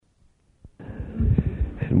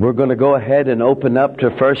We're going to go ahead and open up to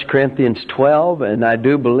 1 Corinthians 12, and I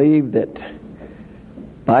do believe that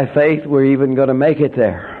by faith we're even going to make it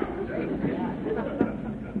there.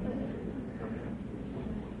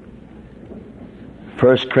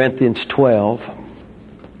 First Corinthians 12.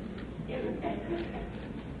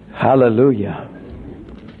 Hallelujah.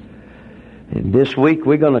 And this week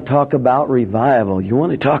we're going to talk about revival. You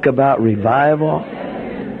want to talk about revival?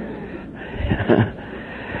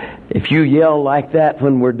 If you yell like that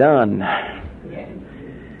when we're done,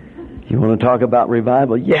 you want to talk about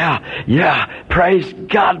revival? Yeah, praise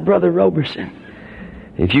God, Brother Roberson.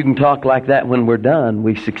 If you can talk like that when we're done,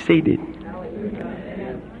 we succeeded.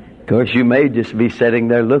 Of course, you may just be sitting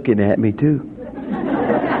there looking at me too.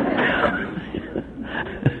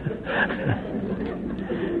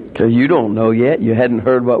 Because you don't know yet. You hadn't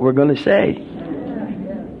heard what we're going to say.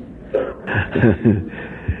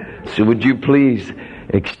 So would you please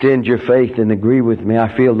extend your faith and agree with me?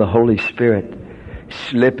 I feel the Holy Spirit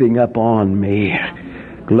slipping up on me.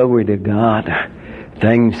 Glory to God.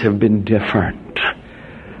 Things have been different.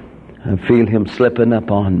 I feel Him slipping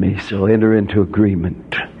up on me, so enter into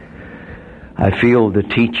agreement. I feel the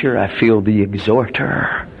teacher. I feel the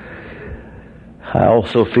exhorter. I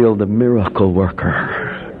also feel the miracle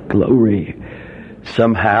worker. Glory.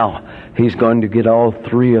 Somehow He's going to get all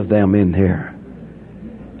three of them in here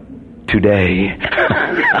today.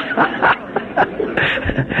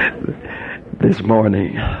 This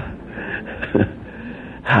morning.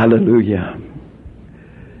 Hallelujah.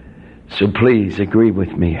 So please agree with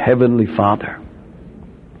me. Heavenly Father,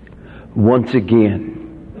 once again,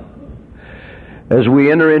 as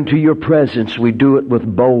we enter into your presence, we do it with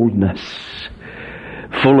boldness,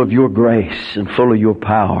 full of your grace and full of your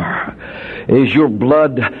power. As your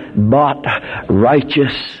blood-bought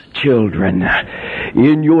righteous children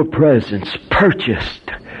in your presence,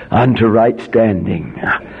 purchased unto right standing.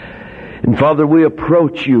 And Father, we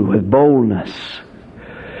approach you with boldness.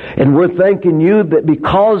 And we're thanking you that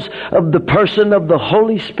because of the person of the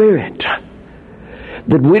Holy Spirit,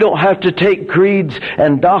 that we don't have to take creeds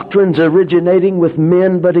and doctrines originating with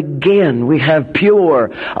men, but again, we have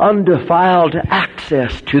pure, undefiled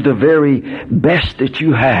access to the very best that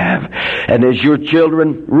you have. And as your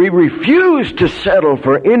children, we refuse to settle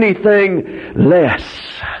for anything less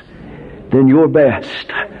than your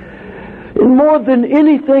best. And more than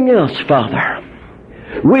anything else, Father,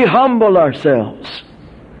 we humble ourselves.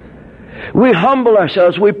 We humble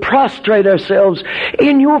ourselves, we prostrate ourselves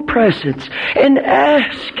in your presence and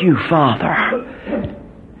ask you, Father,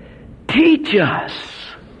 teach us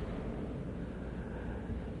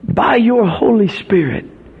by your Holy Spirit.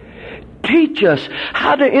 Teach us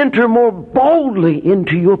how to enter more boldly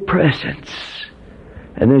into your presence.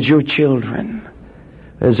 And as your children,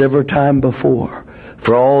 as ever time before,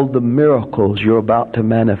 for all the miracles you're about to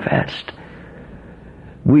manifest.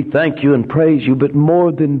 We thank you and praise you, but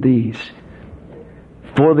more than these,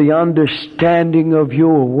 for the understanding of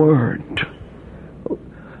your word.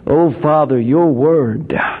 Oh, Father, your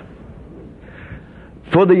word.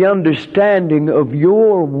 For the understanding of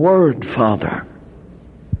your word, Father,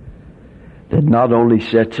 that not only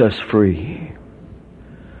sets us free,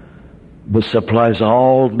 but supplies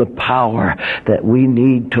all the power that we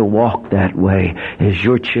need to walk that way. As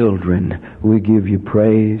your children, we give you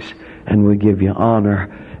praise and we give you honor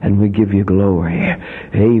and we give you glory.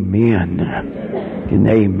 Amen and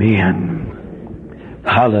amen.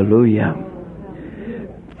 Hallelujah.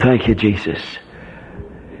 Thank you, Jesus.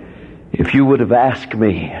 If you would have asked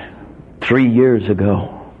me 3 years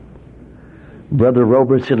ago, Brother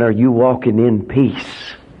Robertson, are you walking in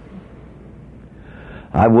peace?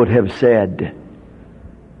 I would have said,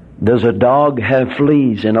 does a dog have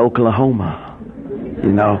fleas in Oklahoma?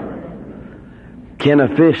 You know, can a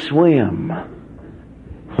fish swim?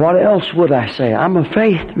 What else would I say? I'm a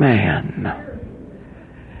faith man.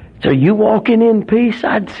 So you walking in peace?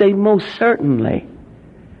 I'd say most certainly.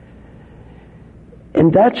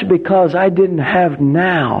 And that's because I didn't have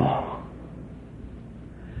now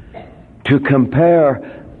to compare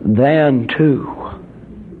then to.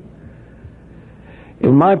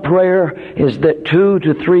 And my prayer is that 2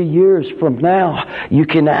 to 3 years from now, you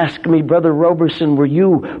can ask me, Brother Roberson, were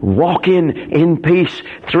you walking in peace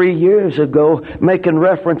 3 years ago, making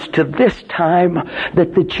reference to this time,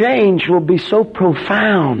 that the change will be so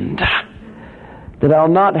profound that I'll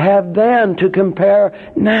not have then to compare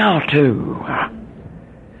now to.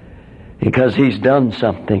 Because He's done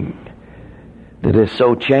something that has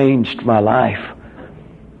so changed my life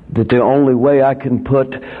that the only way I can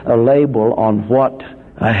put a label on what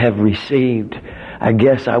I have received, I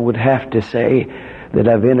guess I would have to say that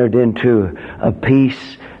I've entered into a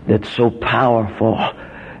peace that's so powerful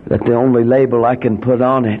that the only label I can put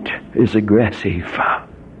on it is aggressive.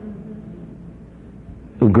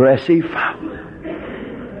 Aggressive.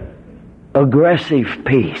 Aggressive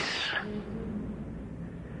peace.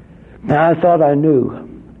 Now, I thought I knew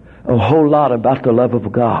a whole lot about the love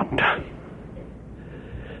of God.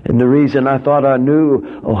 And the reason I thought I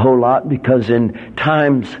knew a whole lot, because in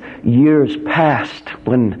times, years past,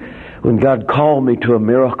 when God called me to a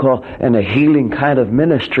miracle and a healing kind of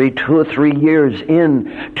ministry, 2 or 3 years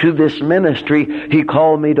into this ministry, He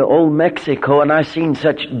called me to old Mexico, and I seen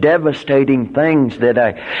such devastating things that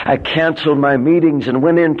I canceled my meetings and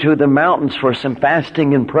went into the mountains for some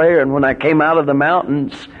fasting and prayer. And when I came out of the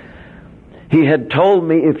mountains, He had told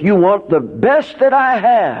me, if you want the best that I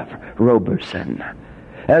have, Roberson,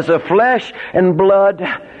 as a flesh and blood,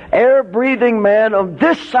 air-breathing man on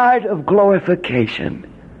this side of glorification,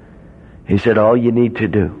 He said, all you need to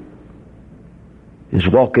do is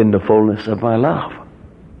walk in the fullness of my love.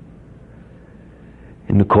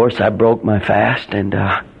 And of course, I broke my fast and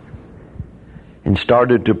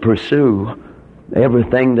started to pursue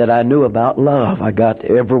everything that I knew about love. I got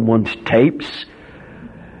everyone's tapes.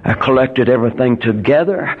 I collected everything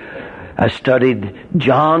together. I studied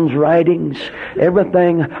John's writings,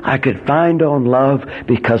 everything I could find on love,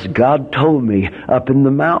 because God told me up in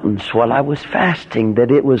the mountains while I was fasting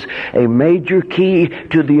that it was a major key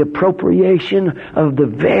to the appropriation of the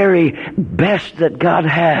very best that God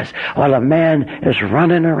has while a man is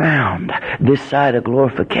running around this side of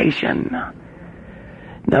glorification.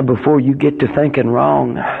 Now, before you get to thinking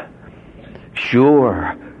wrong,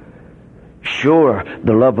 Sure,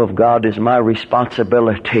 the love of God is my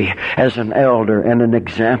responsibility as an elder and an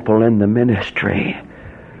example in the ministry.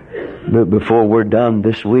 But before we're done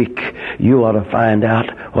this week, you ought to find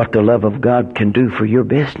out what the love of God can do for your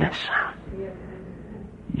business.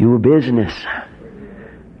 Your business.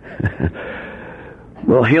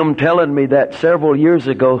 Well, Him telling me that several years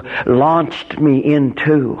ago launched me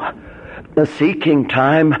into a seeking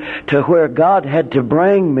time to where God had to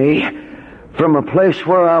bring me from a place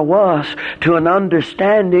where I was to an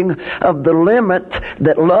understanding of the limit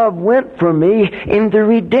that love went for me in the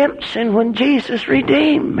redemption when Jesus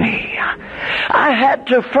redeemed me. I had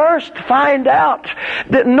to first find out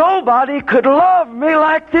that nobody could love me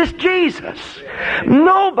like this Jesus.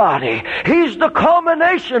 Nobody. He's the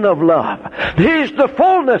culmination of love. He's the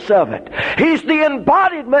fullness of it. He's the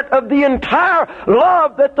embodiment of the entire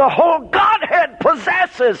love that the whole Godhead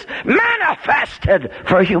possesses, manifested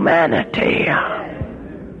for humanity.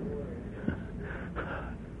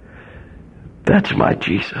 That's my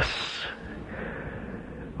Jesus.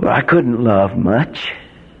 Well, I couldn't love much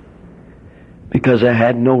because I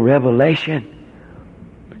had no revelation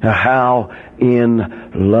of how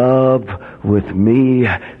in love with me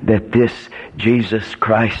that this Jesus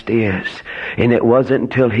Christ is. And it wasn't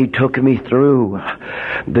until He took me through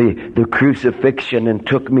the crucifixion and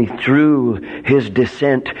took me through His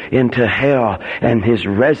descent into hell and His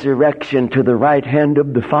resurrection to the right hand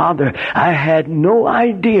of the Father. I had no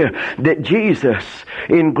idea that Jesus,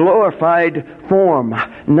 in glorified form,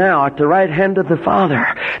 now at the right hand of the Father,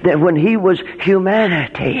 that when He was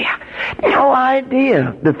humanity, no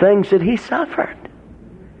idea the things that He suffered.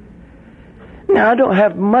 Now, I don't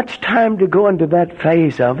have much time to go into that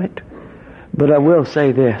phase of it, but I will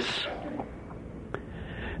say this,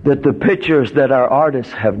 that the pictures that our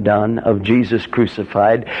artists have done of Jesus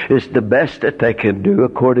crucified is the best that they can do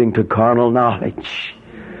according to carnal knowledge.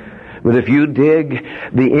 But if you dig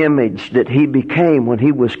the image that He became when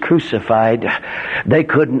He was crucified, they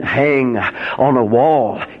couldn't hang on a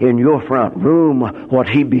wall in your front room what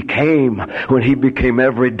He became. When He became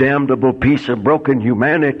every damnable piece of broken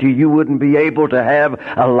humanity, you wouldn't be able to have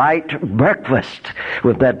a light breakfast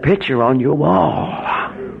with that picture on your wall.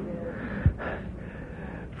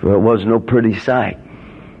 For it was no pretty sight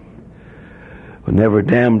when every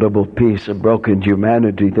damnable piece of broken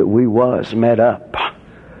humanity that we was met up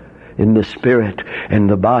in the spirit and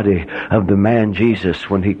the body of the man Jesus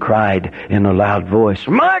when He cried in a loud voice,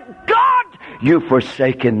 "My God, you've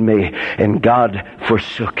forsaken me." And God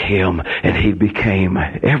forsook Him, and He became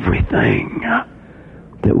everything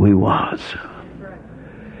that we was.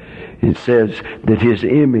 It says that His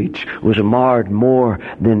image was marred more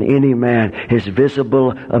than any man, His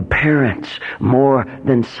visible appearance more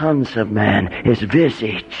than sons of man, His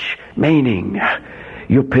visage, meaning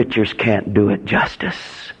your pictures can't do it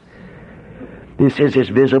justice. It says His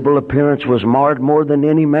visible appearance was marred more than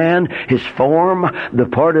any man, His form, the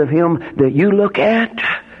part of Him that you look at,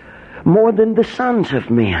 more than the sons of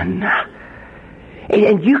men.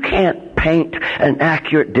 And you can't paint an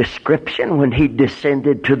accurate description when he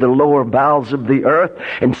descended to the lower bowels of the earth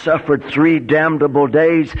and suffered 3 damnable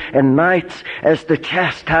days and nights as the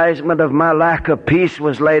chastisement of my lack of peace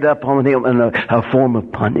was laid up on him in a form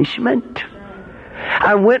of punishment.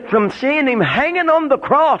 I went from seeing him hanging on the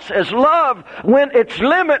cross as love went its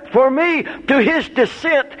limit for me to his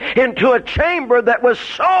descent into a chamber that was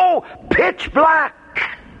so pitch black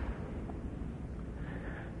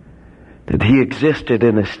that he existed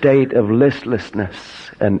in a state of listlessness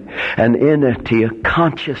and an inanity of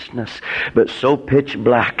consciousness, but so pitch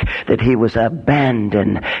black that he was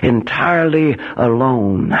abandoned, entirely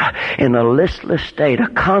alone, in a listless state. A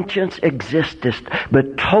conscience existed,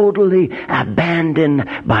 but totally abandoned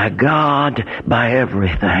by God, by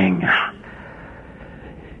everything.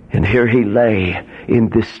 And here he lay in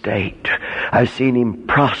this state. I've seen him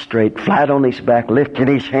prostrate, flat on his back, lifting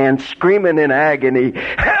his hands, screaming in agony,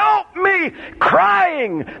 "Help me!"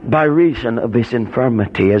 crying by reason of his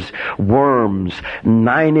infirmity, as worms,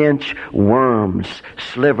 9-inch worms,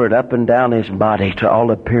 slivered up and down his body, to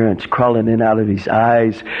all appearance crawling in out of his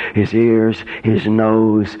eyes, his ears, his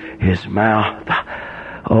nose, his mouth.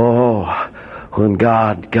 Oh, when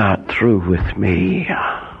God got through with me,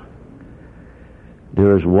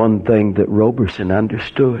 there was one thing that Roberson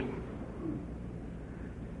understood.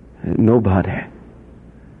 Nobody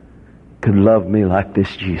could love me like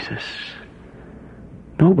this Jesus.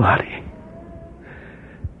 Nobody.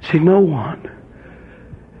 See, no one.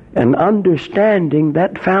 And understanding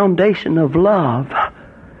that foundation of love,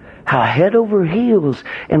 how head over heels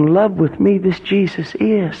in love with me this Jesus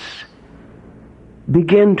is,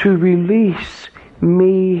 began to release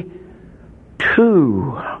me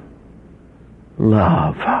to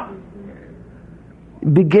love.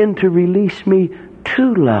 Begin to release me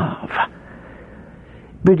to love.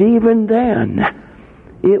 But even then,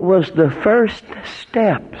 it was the first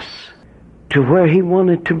steps to where he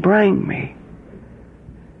wanted to bring me.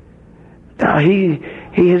 Now, he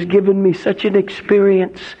has given me such an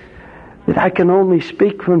experience that I can only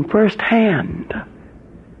speak from first hand.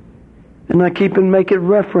 And I keep on making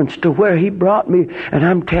reference to where he brought me. And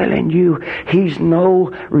I'm telling you, he's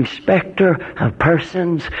no respecter of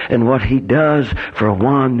persons. And what he does for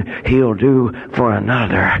one, he'll do for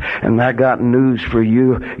another. And I got news for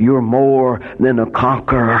you. You're more than a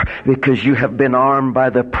conqueror, because you have been armed by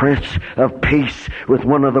the Prince of Peace with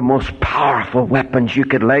one of the most powerful weapons you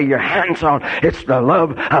could lay your hands on. It's the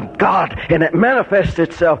love of God. And it manifests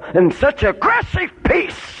itself in such aggressive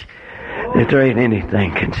peace that there ain't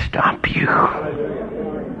anything can stop you.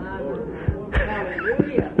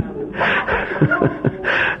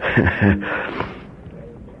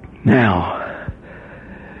 Now,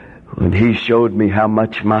 when he showed me how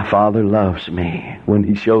much my Father loves me, when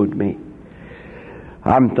he showed me,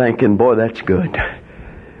 I'm thinking, boy, that's good.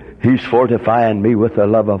 He's fortifying me with the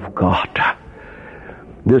love of God.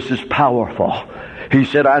 This is powerful. He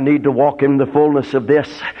said, I need to walk in the fullness of this.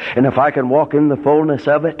 And if I can walk in the fullness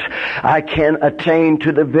of it, I can attain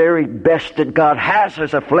to the very best that God has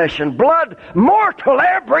as a flesh and blood, mortal,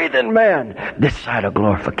 air-breathing man, this side of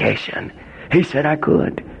glorification. He said I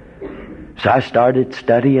could. So I started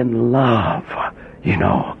studying love, And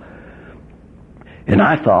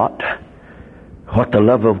I thought what the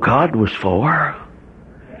love of God was for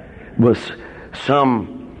was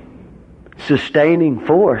some sustaining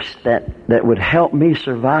force that would help me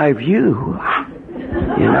survive you.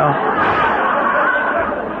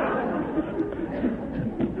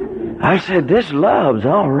 I said, this love's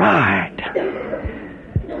all right.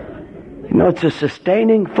 It's a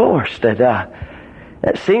sustaining force that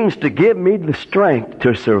seems to give me the strength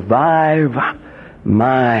to survive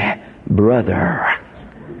my brother.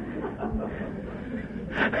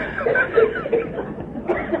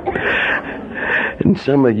 And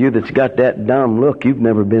some of you that's got that dumb look, you've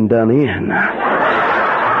never been done in.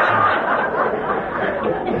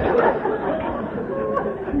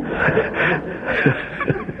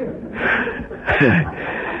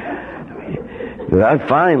 But I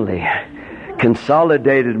finally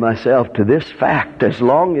consolidated myself to this fact: as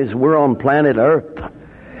long as we're on planet Earth,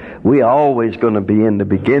 we are always going to be in the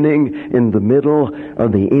beginning, in the middle, or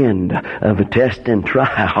the end of a test and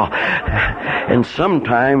trial. And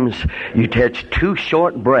sometimes you catch 2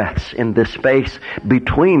 short breaths in the space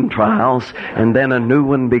between trials, and then a new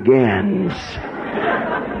one begins.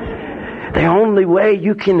 The only way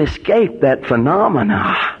you can escape that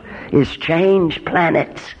phenomena is change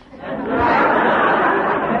planets.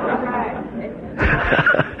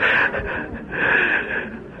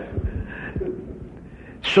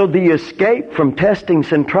 So the escape from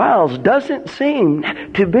testings and trials doesn't seem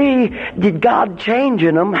to be, did God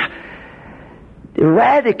changing them?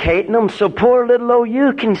 eradicating them so poor little old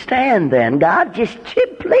you can stand then. God, just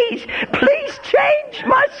please change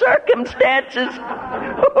my circumstances.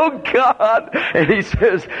 Oh, God. And he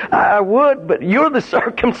says, I would, but you're the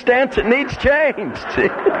circumstance that needs changed.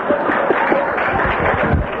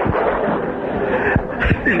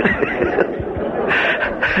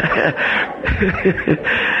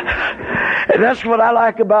 And that's what I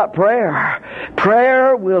like about prayer.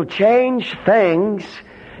 Prayer will change things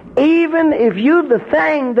even if you're the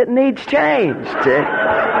thing that needs changed.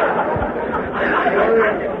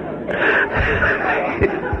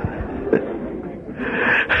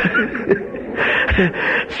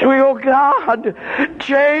 So we go, God,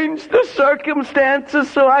 change the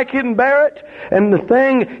circumstances so I can bear it. And the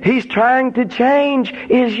thing He's trying to change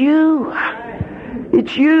is you.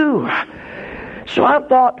 It's you. So I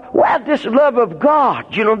thought, well, this love of God,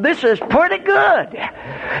 this is pretty good.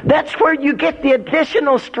 That's where you get the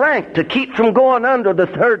additional strength to keep from going under the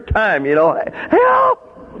third time, Help!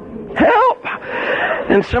 Help!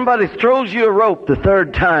 And somebody throws you a rope the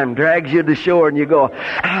third time, drags you to shore, and you go,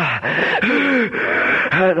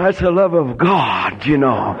 that's the love of God,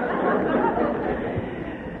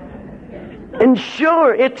 And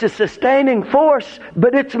sure, it's a sustaining force,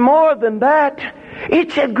 but it's more than that.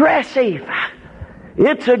 It's aggressive.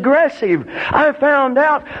 It's aggressive. I found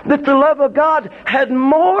out that the love of God had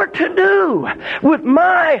more to do with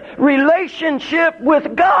my relationship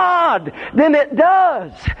with God than it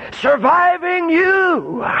does surviving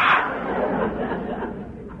you.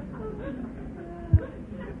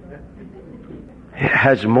 It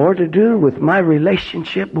has more to do with my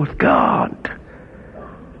relationship with God.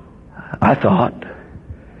 I thought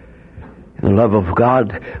the love of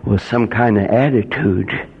God was some kind of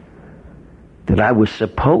attitude that I was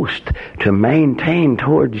supposed to maintain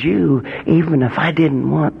towards you, even if I didn't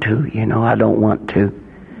want to. I don't want to.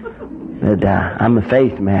 But I'm a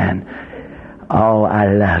faith man. Oh,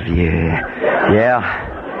 I love you.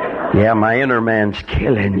 Yeah, my inner man's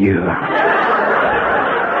killing you.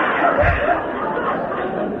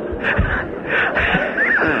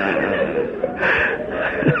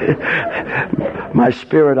 My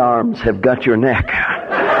spirit arms have got your neck.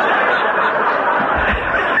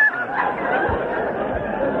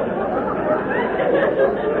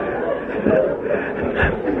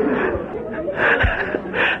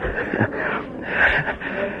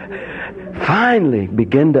 Finally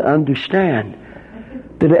begin to understand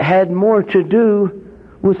that it had more to do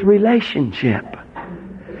with relationship.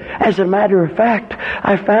 As a matter of fact,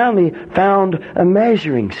 I finally found a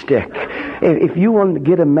measuring stick. If you wanted to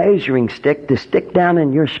get a measuring stick to stick down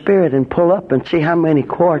in your spirit and pull up and see how many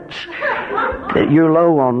quarts that you're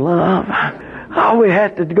low on love, all we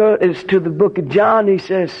have to go is to the book of John. He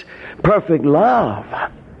says, perfect love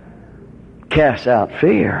casts out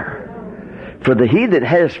fear. For he that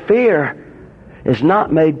has fear is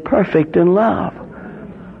not made perfect in love,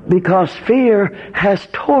 because fear has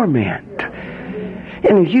torment.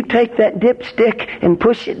 And if you take that dipstick and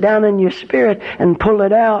push it down in your spirit and pull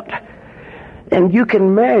it out, and you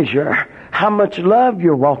can measure how much love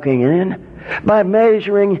you're walking in by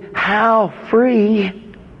measuring how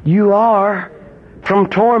free you are from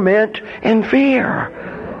torment and fear.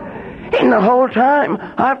 And the whole time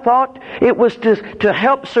I thought it was to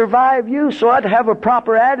help survive you, so I'd have a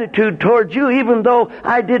proper attitude towards you, even though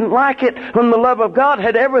I didn't like it, when the love of God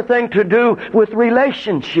had everything to do with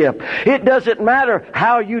relationship. It doesn't matter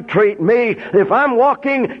how you treat me. If I'm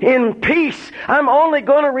walking in peace, I'm only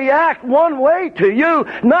going to react one way to you,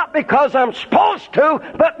 not because I'm supposed to,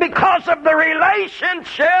 but because of the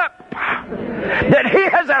relationship that He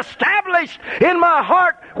has established in my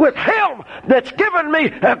heart with Him, that's given me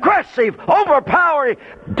aggressive, overpowering,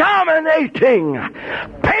 dominating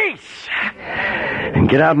peace. And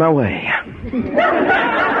get out of my way.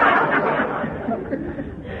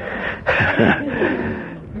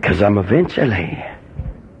 Because I'm eventually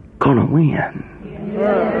gonna win.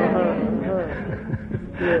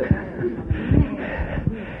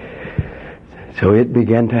 So it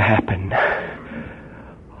began to happen.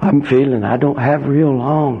 I'm feeling I don't have real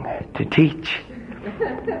long to teach.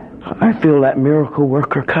 I feel that miracle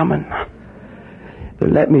worker coming. But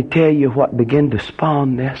let me tell you what began to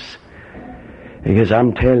spawn this. Because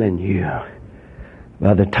I'm telling you,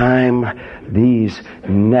 by the time these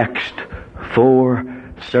next 4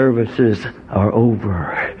 services are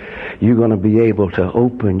over, you're going to be able to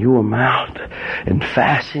open your mouth and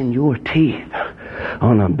fasten your teeth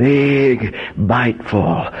on a big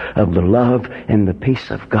biteful of the love and the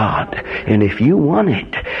peace of God. And if you want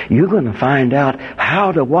it, you're going to find out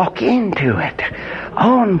how to walk into it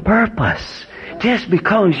on purpose, just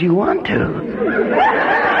because you want to.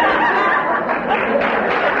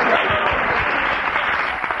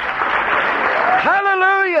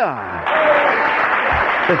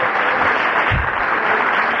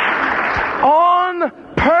 On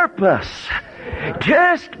purpose.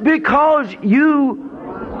 Just because you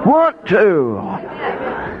want to.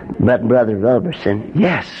 But Brother Robertson,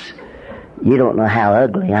 Yes. you don't know how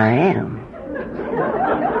ugly I am.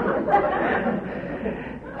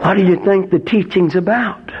 What do you think the teaching's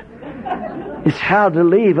about? It's how to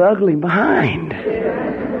leave ugly behind.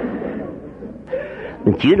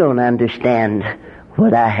 But you don't understand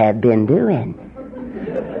what I have been doing.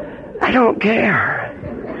 I don't care.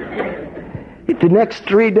 If the next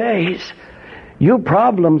 3 days, your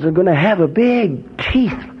problems are going to have a big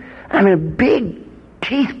teeth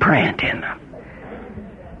print in them.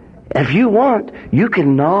 If you want, you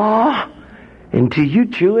can gnaw until you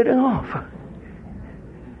chew it off.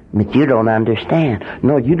 But you don't understand.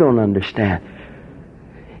 No, you don't understand.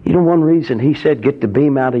 You know one reason he said get the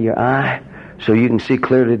beam out of your eye so you can see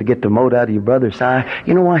clearly to get the mote out of your brother's eye?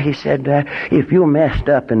 You know why he said that? If you're messed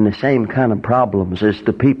up in the same kind of problems as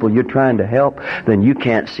the people you're trying to help, then you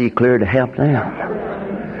can't see clear to help them.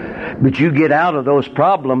 But you get out of those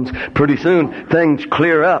problems, pretty soon things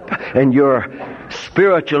clear up and your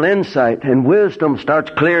spiritual insight and wisdom starts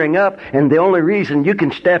clearing up, and the only reason you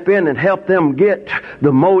can step in and help them get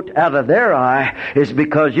the mote out of their eye is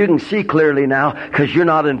because you can see clearly now because you're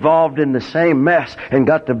not involved in the same mess and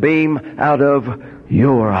got the beam out of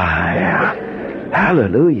your eye.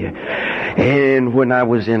 Hallelujah. And when I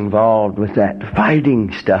was involved with that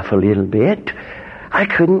fighting stuff a little bit, I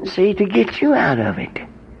couldn't see to get you out of it.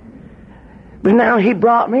 But now he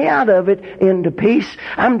brought me out of it into peace.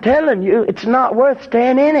 I'm telling you, it's not worth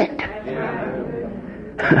staying in it.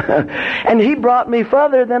 And he brought me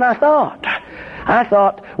further than I thought. I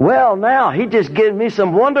thought, well, now he just gave me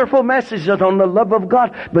some wonderful messages on the love of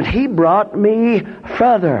God. But he brought me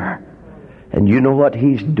further. And you know what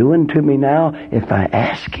he's doing to me now if I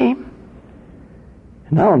ask him?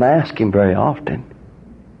 And I don't ask him very often.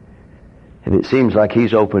 And it seems like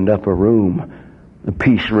he's opened up a room, a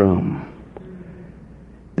peace room,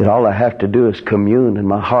 that all I have to do is commune and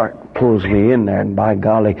my heart pulls me in there, and by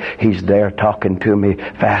golly, he's there talking to me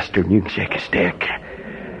faster than you can shake a stick.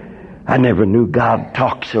 I never knew God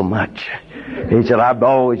talked so much. He said, I've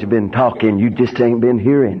always been talking, you just ain't been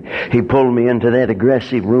hearing. He pulled me into that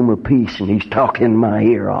aggressive room of peace and he's talking my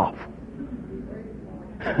ear off.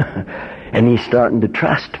 And he's starting to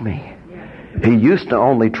trust me. He used to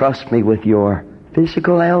only trust me with your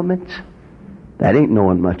physical ailments. That ain't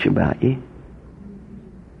knowing much about you.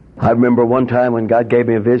 I remember one time when God gave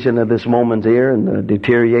me a vision of this woman's ear and the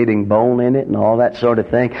deteriorating bone in it and all that sort of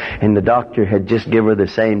thing, and the doctor had just given her the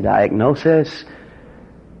same diagnosis,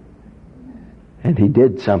 and he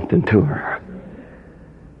did something to her.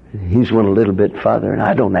 He's went a little bit further, and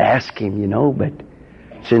I don't ask him, but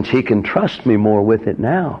since he can trust me more with it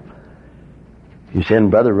now, you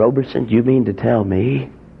said, Brother Robertson, you mean to tell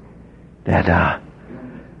me that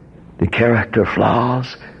the character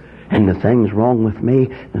flaws and the things wrong with me,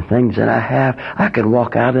 the things that I have, I can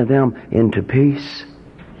walk out of them into peace?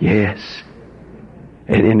 Yes.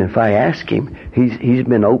 And if I ask him, he's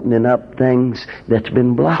been opening up things that's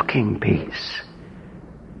been blocking peace.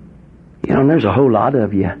 And there's a whole lot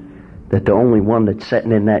of you that the only one that's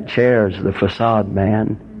sitting in that chair is the facade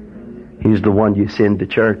man. He's the one you send to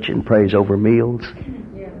church and prays over meals.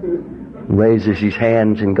 Raises his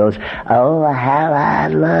hands and goes, oh, how I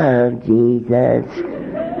love Jesus.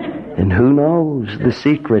 And who knows the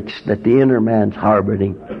secrets that the inner man's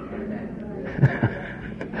harboring.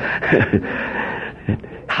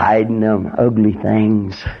 Hiding them ugly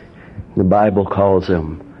things. The Bible calls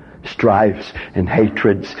them strifes and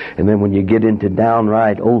hatreds. And then when you get into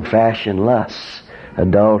downright old-fashioned lusts,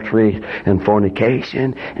 adultery and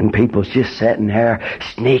fornication, and people's just sitting there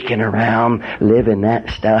sneaking around living that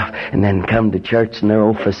stuff, and then come to church and their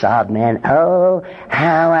old facade man, oh,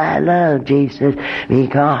 how I love Jesus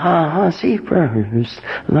because he first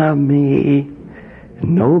loved me.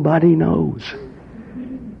 Nobody knows.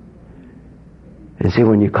 And see,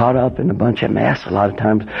 when you're caught up in a bunch of mess, a lot of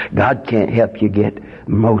times God can't help you get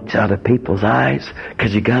motes out of people's eyes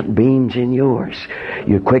because you got beams in yours.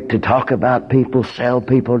 You're quick to talk about people, sell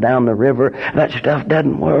people down the river. That stuff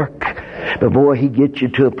doesn't work. But boy, he gets you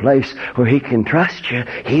to a place where he can trust you.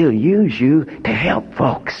 He'll use you to help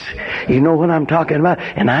folks. You know what I'm talking about?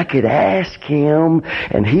 And I could ask him,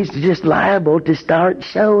 and he's just liable to start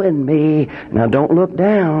showing me. Now don't look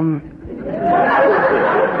down.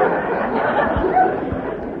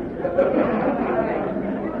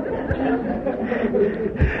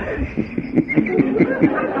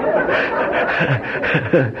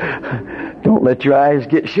 Don't let your eyes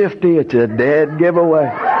get shifty. It's a dead giveaway.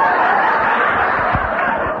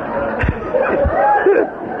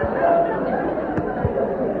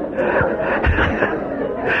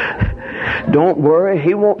 Don't worry,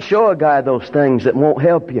 He won't show a guy those things that won't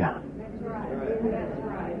help you.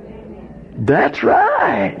 That's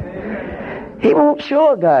right. He won't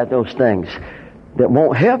show a guy those things that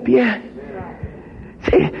won't help you.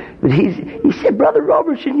 See, but he said, Brother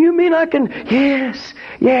Robertson, you mean I can?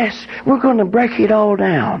 Yes, we're going to break it all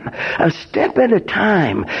down. A step at a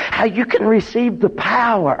time. How you can receive the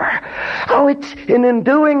power. Oh, it's an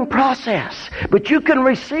enduing process. But you can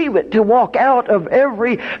receive it to walk out of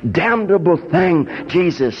every damnable thing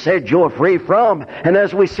Jesus said you're free from. And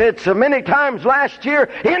as we said so many times last year,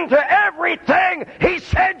 into everything He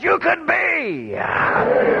said you could be.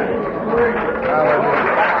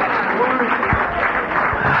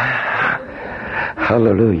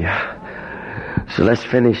 Hallelujah. So let's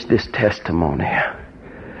finish this testimony.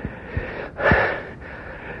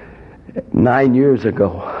 9 years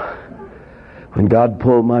ago, when God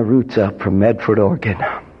pulled my roots up from Medford, Oregon,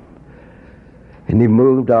 and He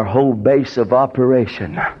moved our whole base of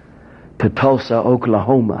operation to Tulsa,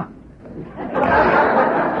 Oklahoma,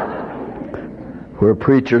 where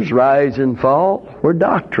preachers rise and fall, where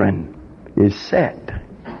doctrine is set.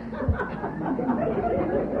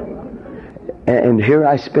 And here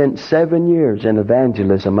I spent 7 years in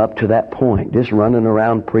evangelism up to that point, just running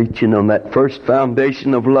around preaching on that first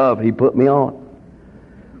foundation of love He put me on.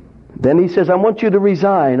 Then He says, I want you to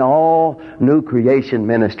resign all New Creation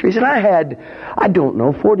Ministries. And I had,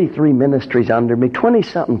 43 ministries under me,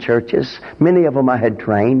 20-something churches. Many of them I had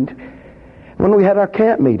trained. When we had our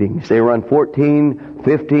camp meetings, they run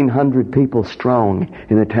 1,500 people strong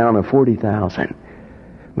in a town of 40,000.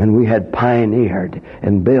 When we had pioneered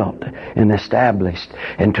and built and established.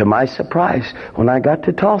 And to my surprise, when I got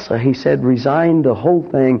to Tulsa, He said, resign the whole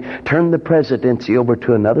thing, turn the presidency over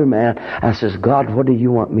to another man. I says, God, what do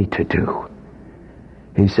you want me to do?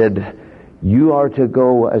 He said, you are to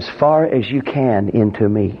go as far as you can into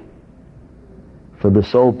me for the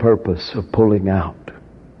sole purpose of pulling out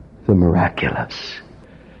the miraculous.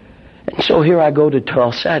 And so here I go to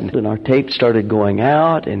Tulsa, and our tape started going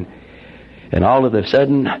out, and all of a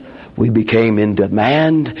sudden, we became in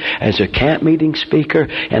demand as a camp meeting speaker,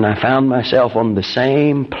 and I found myself on the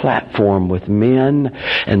same platform with men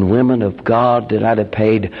and women of God that I'd have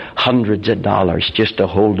paid hundreds of dollars just to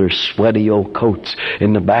hold their sweaty old coats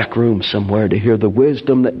in the back room somewhere to hear the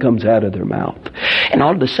wisdom that comes out of their mouth. And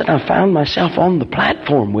all of a sudden, I found myself on the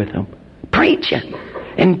platform with them, preaching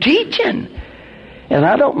and teaching. And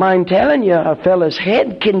I don't mind telling you, a fella's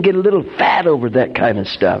head can get a little fat over that kind of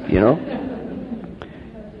stuff, you know.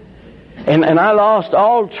 And I lost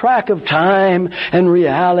all track of time and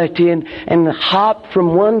reality and hopped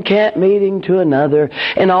from one camp meeting to another.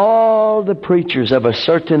 And all the preachers of a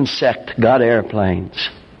certain sect got airplanes.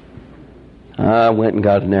 I went and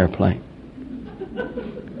got an airplane.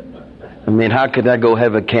 I mean, how could I go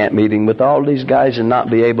have a camp meeting with all these guys and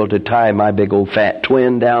not be able to tie my big old fat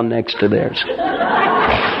twin down next to theirs?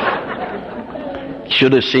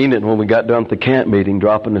 Should have seen it when we got done at the camp meeting,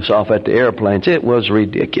 dropping us off at the airplanes. It was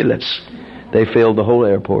ridiculous. They filled the whole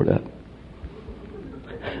airport up.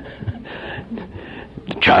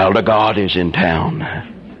 The child of God is in town.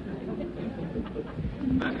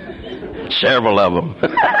 Several of them.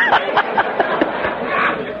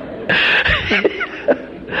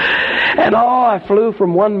 And I flew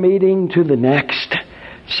from one meeting to the next,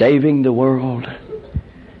 saving the world.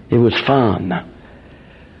 It was fun.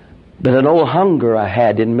 But an old hunger I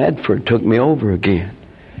had in Medford took me over again.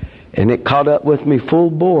 And it caught up with me full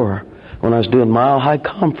bore when I was doing Mile High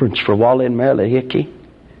Conference for Wally and Marilyn Hickey.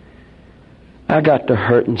 I got to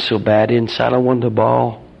hurting so bad inside I wanted to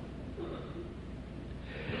bawl.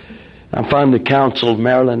 I finally counseled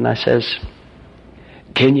Marilyn and I says,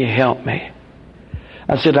 can you help me?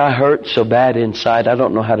 I said, I hurt so bad inside, I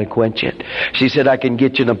don't know how to quench it. She said, I can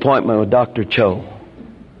get you an appointment with Dr. Cho.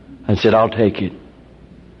 I said, I'll take it.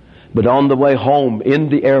 But on the way home, in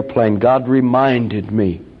the airplane, God reminded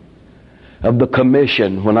me of the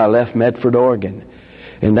commission when I left Medford, Oregon.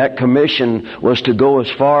 And that commission was to go as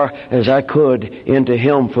far as I could into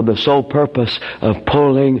Him for the sole purpose of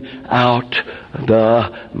pulling out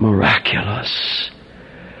the miraculous.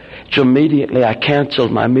 So immediately I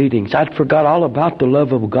canceled my meetings. I'd forgot all about the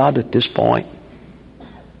love of God at this point.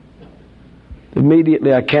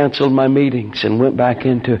 Immediately I canceled my meetings and went back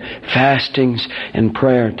into fastings and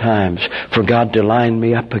prayer times for God to line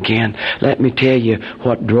me up again. Let me tell you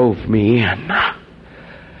what drove me in.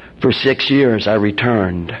 For 6 years I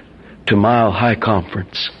returned to Mile High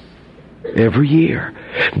Conference every year.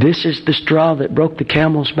 This is the straw that broke the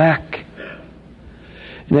camel's back.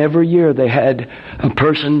 And every year they had a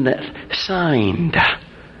person that signed,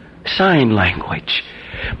 sign language.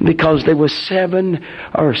 because there was 7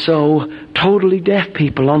 or so totally deaf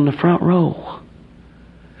people on the front row.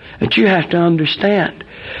 But you have to understand,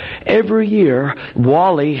 every year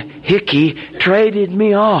Wally Hickey traded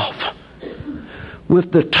me off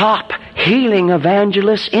with the top healing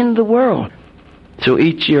evangelists in the world. So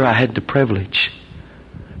each year I had the privilege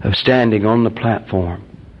of standing on the platform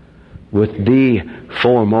with the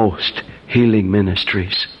foremost healing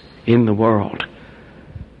ministries in the world.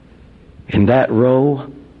 In that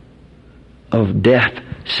row of deaf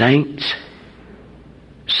saints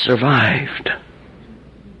survived.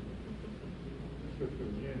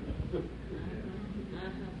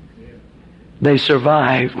 They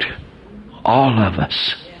survived, all of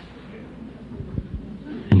us,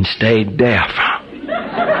 and stayed deaf.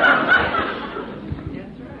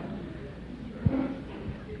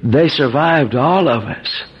 They survived, all of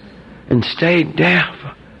us, and stayed deaf.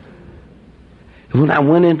 When I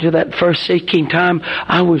went into that first seeking time,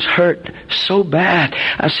 I was hurt so bad.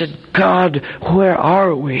 I said, God, where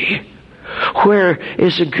are we? Where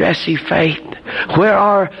is aggressive faith? Where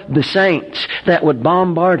are the saints that would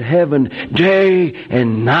bombard heaven day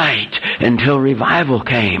and night until revival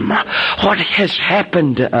came? What has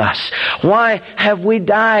happened to us? Why have we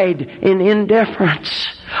died in indifference?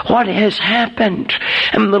 What has happened?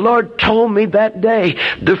 And the Lord told me that day,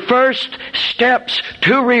 the first steps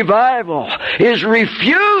to revival is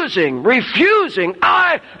refusing.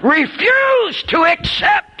 I refuse to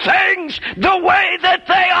accept things the way that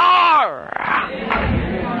they are.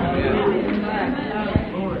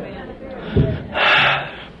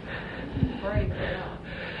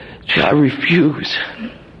 I refuse.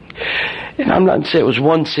 And I'm not saying it was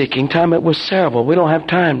one seeking time, it was several. We don't have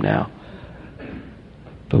time now.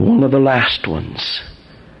 But one of the last ones,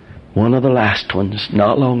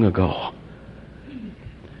 not long ago,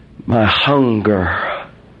 my hunger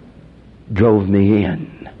drove me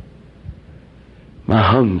in. My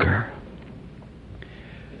hunger.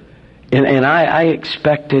 And I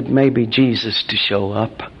expected maybe Jesus to show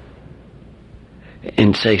up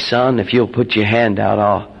and say, son, if you'll put your hand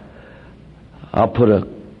out, I'll put a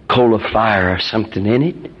coal of fire or something in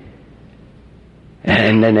it.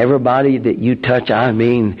 And then everybody that you touch,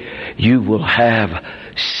 you will have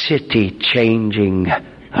city-changing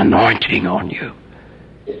anointing on you.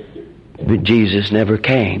 But Jesus never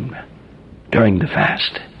came during the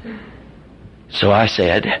fast. So I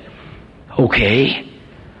said, okay,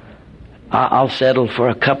 I'll settle for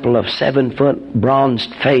a couple of 7-foot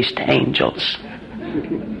bronze-faced angels.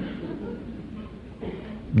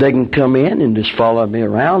 They can come in and just follow me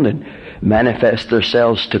around and manifest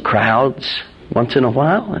themselves to crowds once in a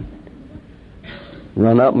while and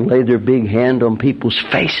run up and lay their big hand on people's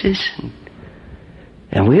faces.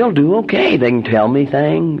 And we'll do okay. They can tell me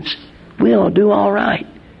things. We'll do all right.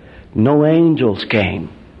 No angels came.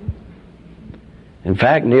 In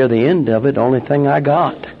fact, near the end of it, only thing I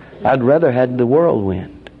got, I'd rather had the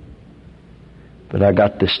whirlwind. But I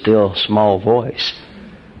got the still small voice.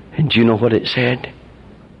 And do you know what it said?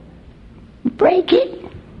 Break it.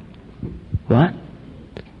 What?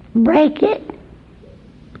 Break it.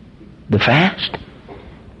 The fast?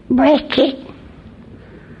 Break it.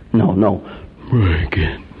 No. Break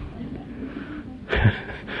it.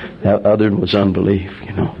 That other one was unbelief,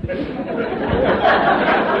 you know.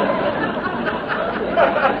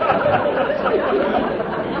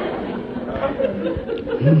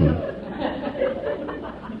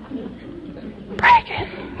 Break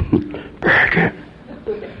it. Break it.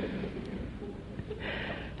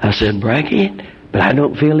 I said, break it, but I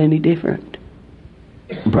don't feel any different.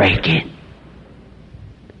 Break it.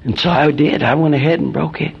 And so I did. I went ahead and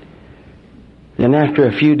broke it. Then after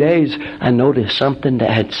a few days, I noticed something that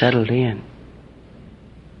had settled in.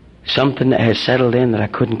 Something that had settled in that I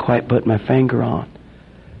couldn't quite put my finger on.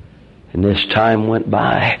 And as time went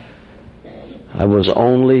by, I was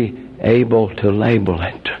only able to label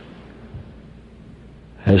it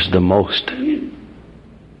as the most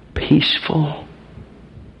peaceful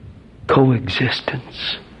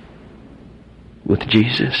coexistence with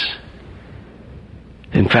Jesus.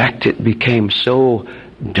 In fact, it became so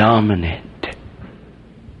dominant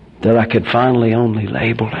that I could finally only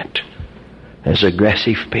label it as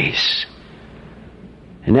aggressive peace.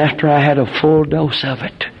 And after I had a full dose of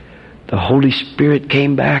it, the Holy Spirit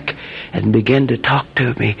came back and began to talk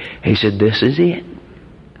to me. He said, this is it.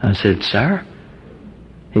 I said, sir?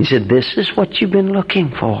 He said, this is what you've been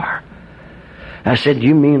looking for. I said,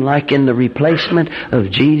 you mean like in the replacement of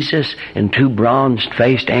Jesus and two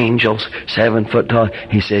bronze-faced angels, 7 foot tall?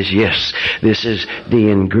 He says, yes, this is the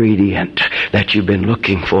ingredient that you've been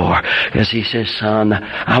looking for. Because he says, son,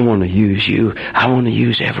 I want to use you. I want to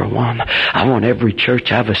use everyone. I want every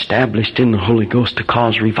church I've established in the Holy Ghost to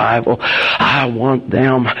cause revival. I want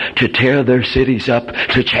them to tear their cities up,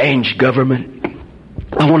 to change government.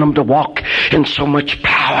 I want them to walk in so much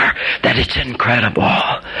power that it's incredible.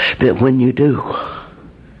 But when you do,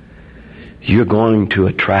 you're going to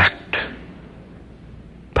attract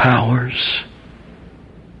powers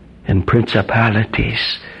and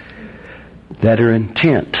principalities that are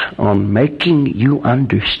intent on making you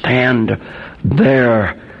understand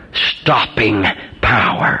their stopping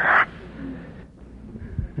power.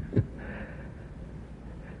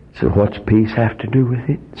 So what's peace have to do with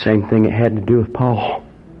it? Same thing it had to do with Paul.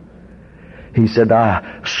 He said,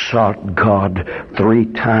 I sought God 3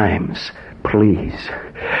 times. Please,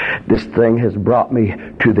 this thing has brought me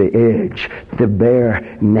to the edge, the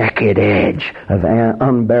bare, naked edge of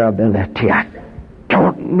unbearability. I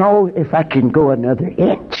don't know if I can go another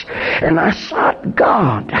inch. And I sought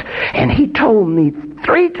God. And He told me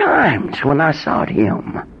 3 times when I sought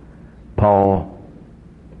Him, Paul,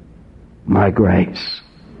 my grace.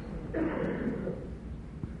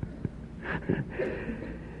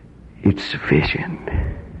 It's sufficient.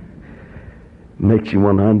 Makes you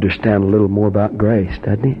want to understand a little more about grace,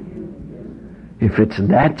 doesn't it? If it's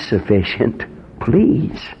that sufficient,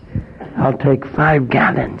 please, I'll take 5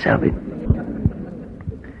 gallons of it.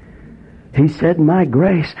 He said, my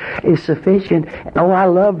grace is sufficient. Oh, I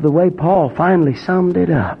love the way Paul finally summed it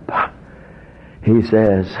up. He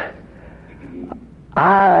says,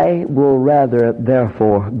 I will rather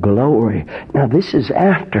therefore glory. Now this is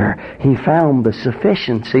after he found the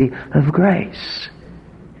sufficiency of grace.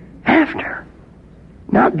 After.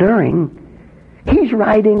 Not during. He's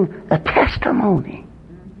writing a testimony.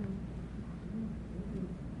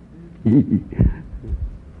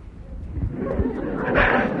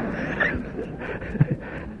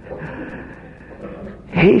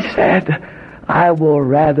 He said, I will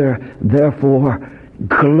rather therefore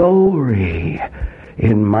glory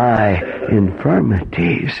in my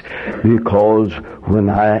infirmities, because when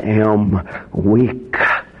I am weak,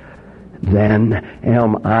 then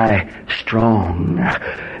am I strong.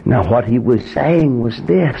 Now what he was saying was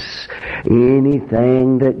this: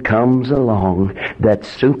 anything that comes along that's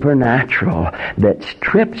supernatural, that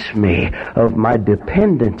strips me of my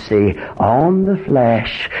dependency on the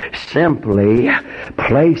flesh, simply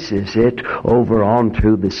places it over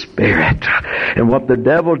onto the Spirit. And what the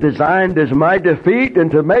devil designed as my defeat and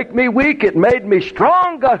to make me weak, it made me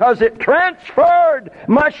strong, because it transferred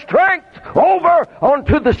my strength over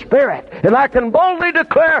onto the Spirit. And I can boldly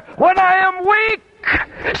declare, when I am weak,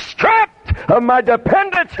 stripped of my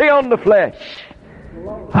dependency on the flesh,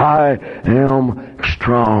 I am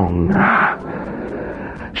strong.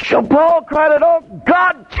 So Paul cried out, oh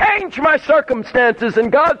God, change my circumstances.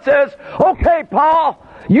 And God says, okay, Paul,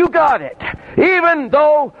 you got it. Even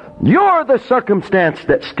though you're the circumstance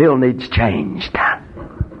that still needs changed.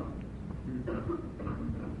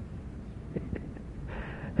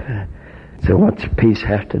 So what's peace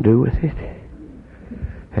have to do with it?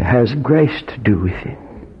 It has grace to do with it.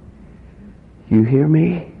 You hear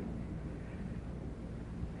me?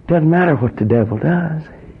 It doesn't matter what the devil does.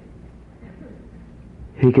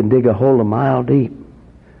 He can dig a hole a mile deep,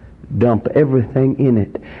 dump everything in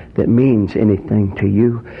it that means anything to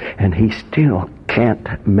you, and he still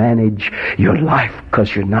can't manage your life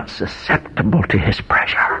because you're not susceptible to his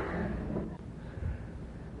pressure.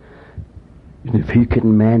 And if he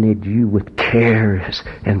can manage you with cares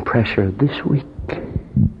and pressure this week,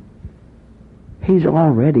 he's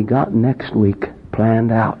already got next week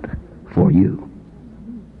planned out for you.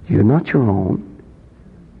 You're not your own.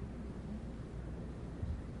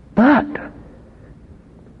 But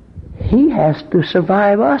he has to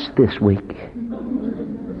survive us this week.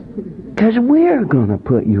 Because we're going to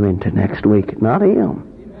put you into next week, not him.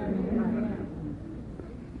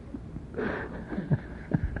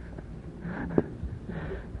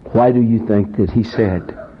 Why do you think that he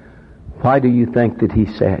said? Why do you think that he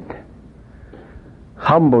said,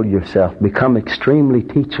 humble yourself, become extremely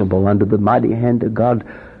teachable under the mighty hand of God,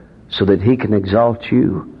 so that he can exalt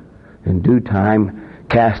you in due time,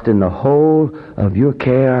 casting the whole of your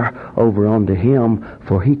care over unto him,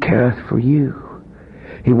 for he careth for you.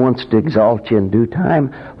 He wants to exalt you in due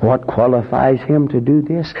time. What qualifies him to do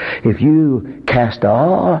this? If you cast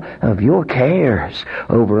all of your cares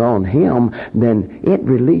over on him, then it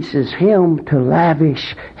releases him to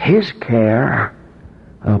lavish his care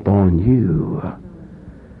upon you.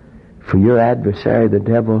 For your adversary, the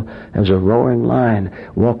devil, as a roaring lion,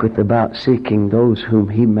 walketh about seeking those whom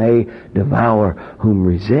he may devour, whom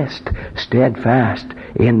resist, steadfast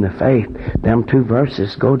in the faith. Them two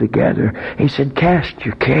verses go together. He said, cast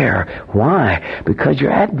your care. Why? Because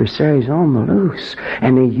your adversary's on the loose,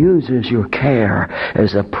 and he uses your care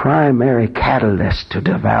as a primary catalyst to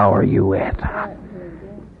devour you with.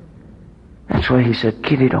 That's why he said,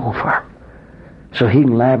 get it over, so he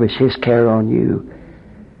can lavish his care on you.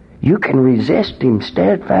 You can resist him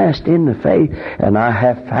steadfast in the faith. And I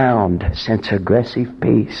have found, since aggressive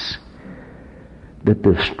peace, that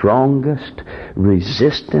the strongest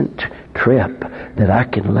resistant trip that I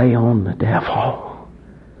can lay on the devil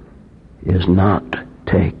is not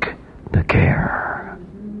take the care.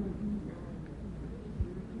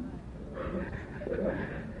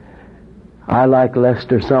 I like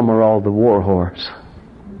Lester Summerall, the war horse.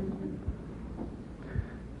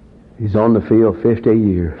 He's on the field 50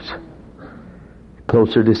 years.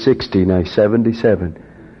 Closer to 60 now, 77.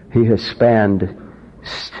 He has spanned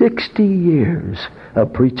 60 years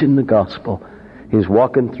of preaching the gospel. He's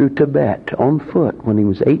walking through Tibet on foot when he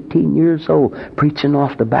was 18 years old, preaching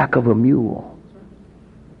off the back of a mule.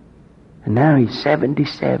 And now he's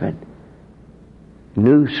 77.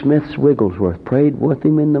 Knew Smith's Wigglesworth, prayed with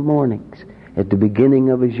him in the mornings at the beginning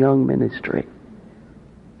of his young ministry.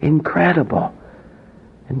 Incredible.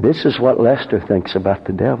 And this is what Lester thinks about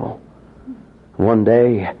the devil. One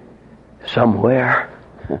day, somewhere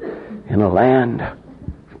in a land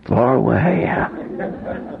far away,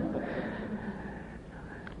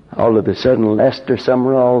 all of a sudden Lester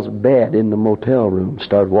Summerall's bed in the motel room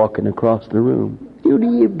started walking across the room. Do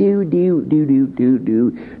do do do do do do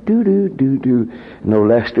do do do do do. No,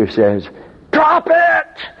 Lester says, "Drop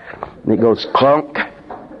it!" And it goes clunk.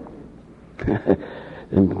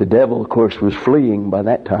 And the devil, of course, was fleeing by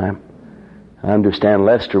that time. I understand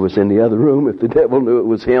Lester was in the other room. If the devil knew it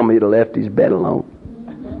was him, he'd have left his bed alone.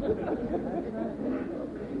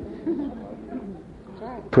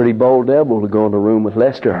 Pretty bold devil to go in a room with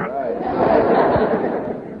Lester.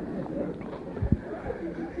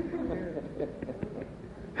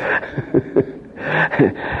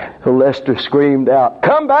 So Lester screamed out,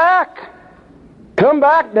 "Come back! Come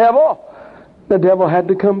back, devil!" The devil had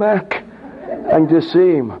to come back. I can just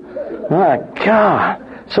see him. My God,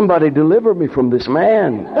 somebody deliver me from this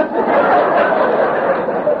man.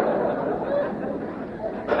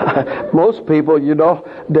 Most people,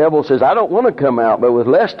 devil says, "I don't want to come out." But with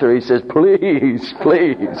Lester, he says, "Please,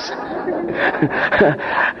 please."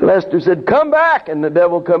 Lester said, "Come back." And the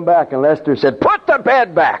devil come back. And Lester said, "Put the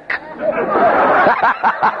bed back."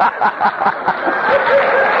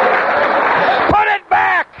 Put it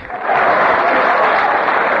back.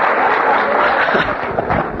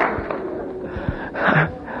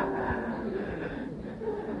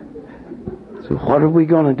 So what are we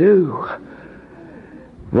going to do?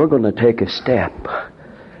 We're going to take a step.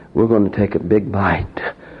 We're going to take a big bite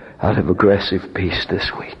out of aggressive peace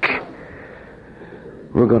this week.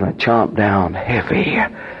 We're going to chomp down heavy.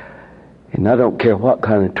 And I don't care what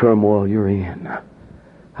kind of turmoil you're in.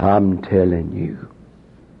 I'm telling you,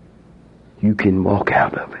 you can walk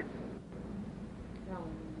out of it.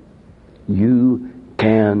 You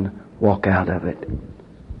can walk out of it.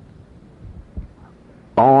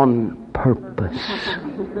 On purpose.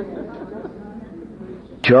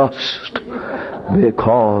 Just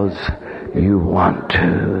because you want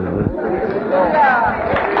to.